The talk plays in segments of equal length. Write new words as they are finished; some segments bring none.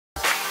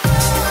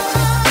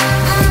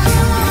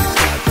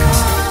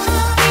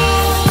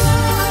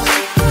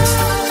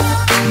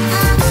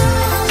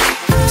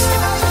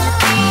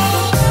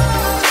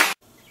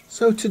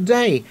So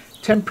today,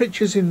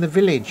 temperatures in the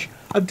village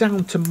are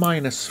down to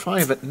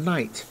 -5 at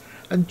night,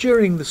 and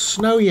during the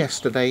snow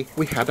yesterday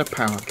we had a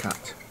power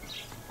cut.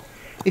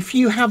 If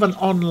you have an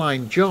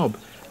online job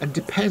and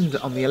depend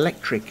on the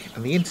electric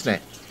and the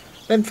internet,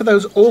 then for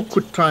those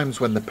awkward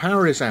times when the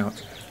power is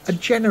out, a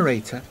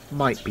generator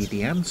might be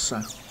the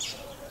answer.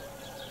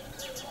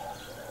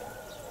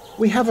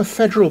 We have a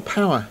Federal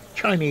Power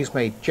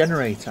Chinese-made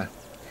generator.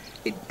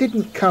 It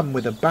didn't come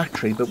with a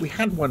battery, but we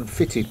had one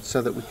fitted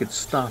so that we could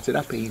start it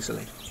up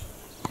easily.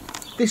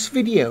 This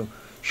video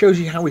shows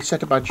you how we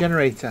set up our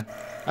generator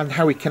and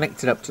how we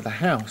connect it up to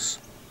the house.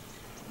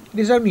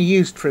 It is only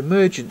used for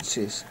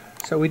emergencies,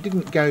 so we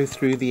didn't go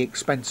through the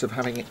expense of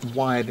having it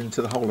wired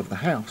into the whole of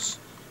the house.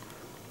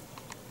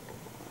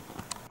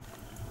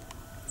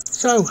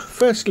 So,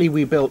 firstly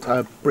we built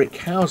a brick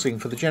housing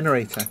for the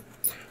generator.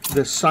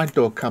 The side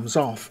door comes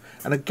off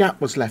and a gap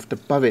was left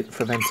above it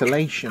for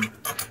ventilation.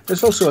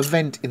 There's also a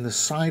vent in the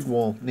side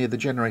wall near the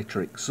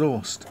generator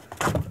exhaust.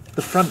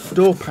 The front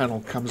door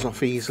panel comes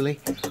off easily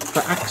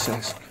for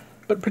access,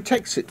 but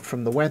protects it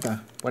from the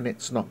weather when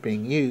it's not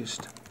being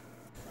used.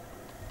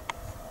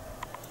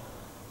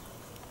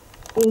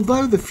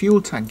 Although the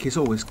fuel tank is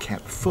always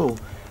kept full,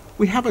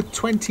 we have a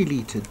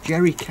 20-litre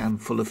jerry can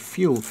full of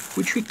fuel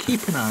which we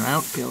keep in our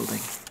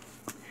outbuilding.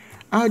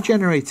 Our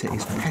generator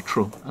is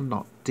petrol and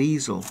not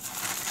diesel.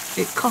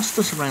 It cost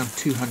us around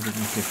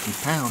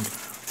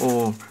 £250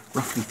 or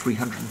roughly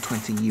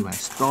 $320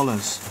 US.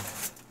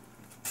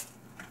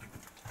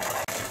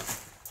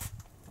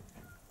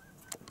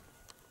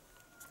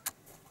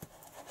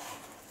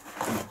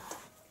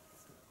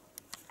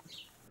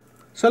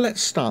 So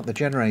let's start the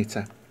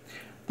generator.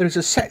 There is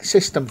a set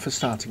system for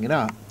starting it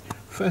up.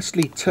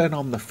 Firstly, turn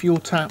on the fuel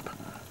tap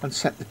and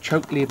set the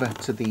choke lever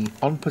to the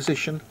on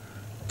position.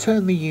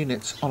 Turn the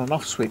unit's on and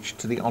off switch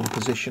to the on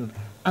position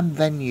and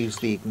then use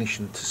the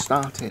ignition to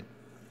start it.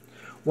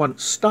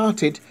 Once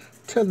started,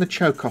 turn the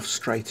choke off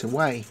straight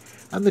away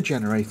and the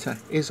generator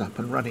is up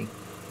and running.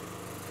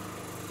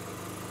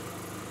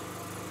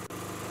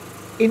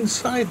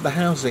 Inside the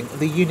housing,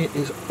 the unit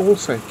is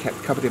also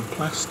kept covered in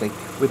plastic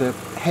with a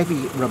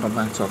heavy rubber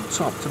mat on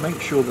top to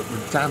make sure that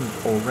the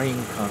damp or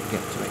rain can't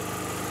get to it.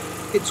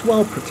 It's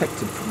well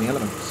protected from the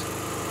elements.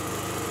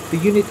 The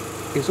unit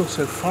is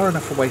also far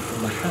enough away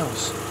from the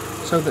house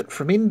so that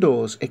from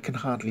indoors it can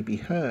hardly be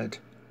heard.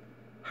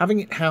 Having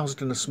it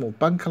housed in a small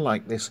bunker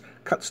like this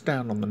cuts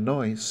down on the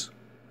noise.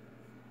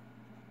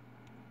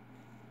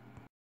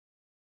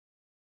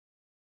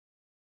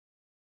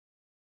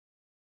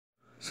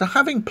 So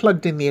having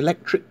plugged in the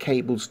electric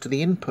cables to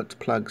the input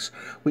plugs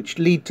which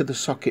lead to the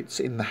sockets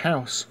in the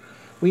house,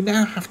 we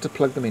now have to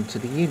plug them into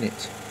the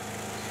unit.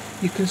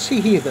 You can see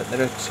here that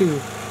there are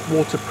two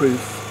waterproof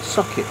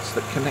sockets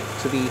that connect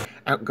to the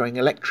outgoing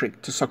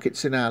electric to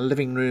sockets in our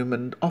living room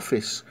and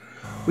office.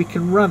 We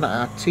can run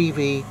our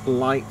TV,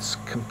 lights,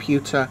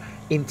 computer,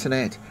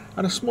 internet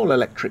and a small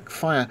electric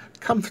fire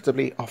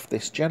comfortably off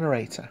this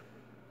generator.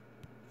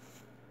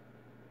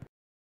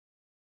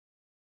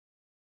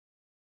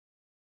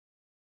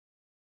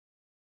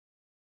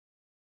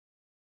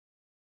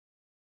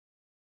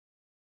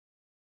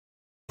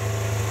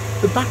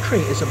 The battery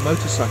is a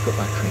motorcycle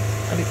battery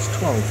and it's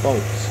 12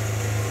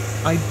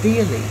 volts.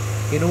 Ideally,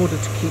 in order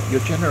to keep your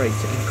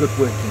generator in good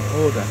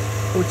working order,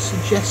 I would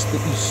suggest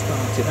that you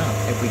start it up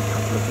every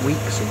couple of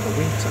weeks in the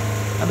winter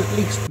and at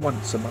least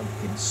once a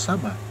month in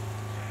summer.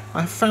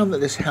 I have found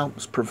that this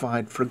helps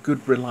provide for a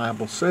good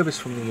reliable service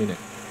from the unit.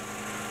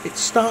 It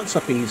starts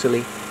up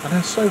easily and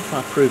has so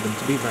far proven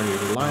to be very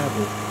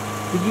reliable.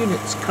 The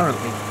unit's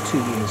currently 2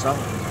 years old.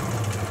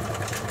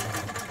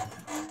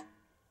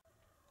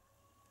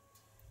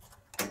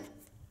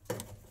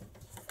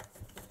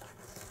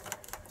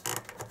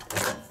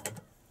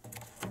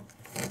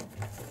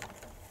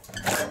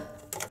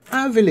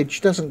 Our village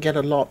doesn't get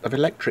a lot of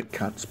electric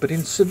cuts, but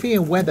in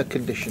severe weather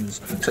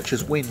conditions such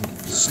as wind,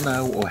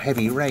 snow or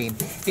heavy rain,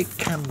 it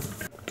can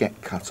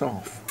get cut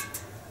off.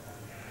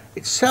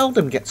 It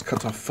seldom gets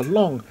cut off for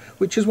long,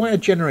 which is why a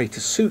generator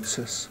suits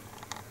us.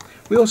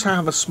 We also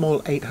have a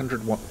small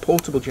 800 watt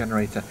portable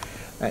generator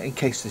in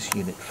case this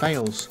unit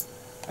fails.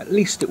 At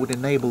least it would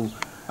enable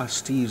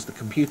us to use the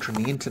computer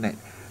and the internet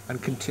and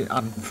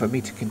for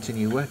me to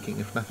continue working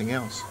if nothing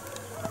else.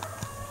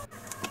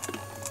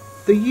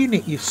 The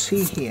unit you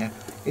see here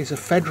is a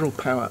Federal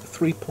Power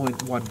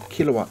 3.1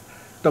 kilowatt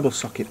double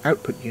socket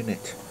output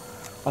unit.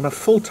 On a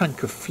full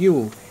tank of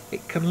fuel,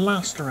 it can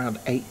last around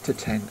 8 to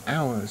 10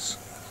 hours.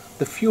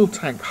 The fuel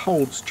tank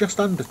holds just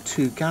under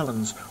 2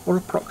 gallons or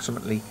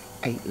approximately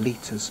 8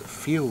 litres of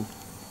fuel.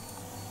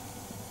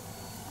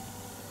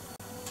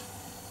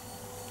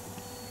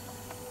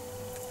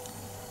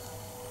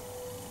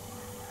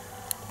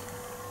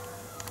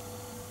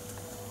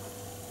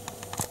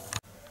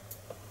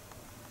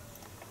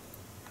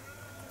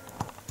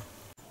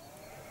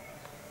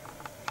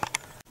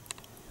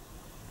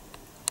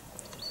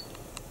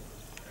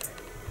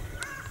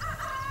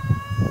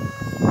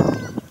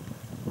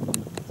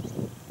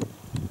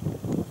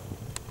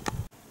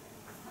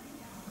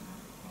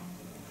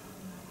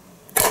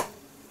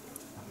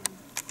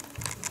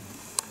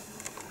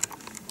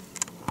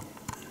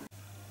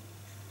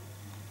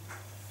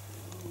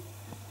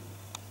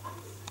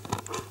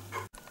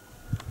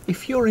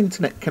 If your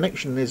internet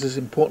connection is as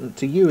important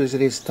to you as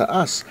it is to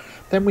us,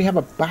 then we have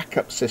a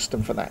backup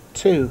system for that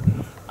too.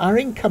 Our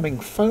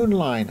incoming phone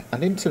line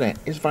and internet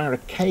is via a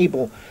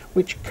cable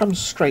which comes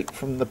straight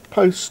from the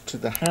post to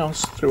the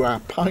house through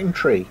our pine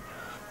tree.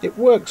 It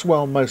works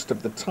well most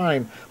of the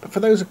time, but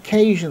for those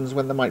occasions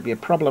when there might be a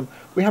problem,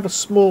 we have a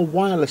small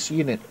wireless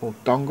unit, or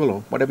dongle,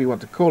 or whatever you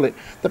want to call it,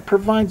 that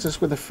provides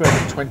us with a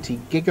further 20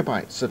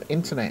 gigabytes of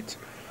internet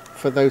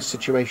for those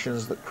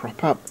situations that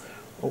crop up,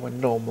 or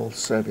when normal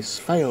service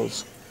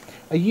fails.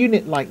 A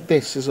unit like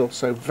this is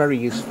also very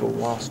useful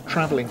whilst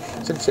travelling,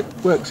 since it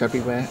works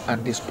everywhere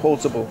and is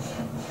portable.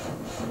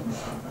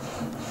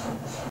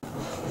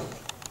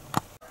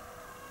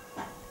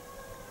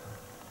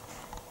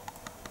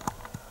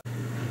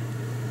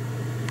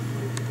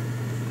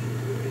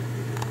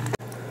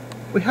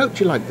 We hope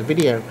you liked the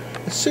video.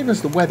 As soon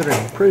as the weather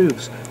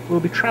improves, we'll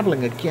be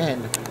travelling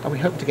again, and we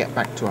hope to get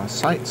back to our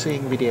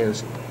sightseeing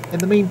videos. In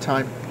the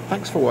meantime,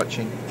 thanks for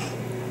watching.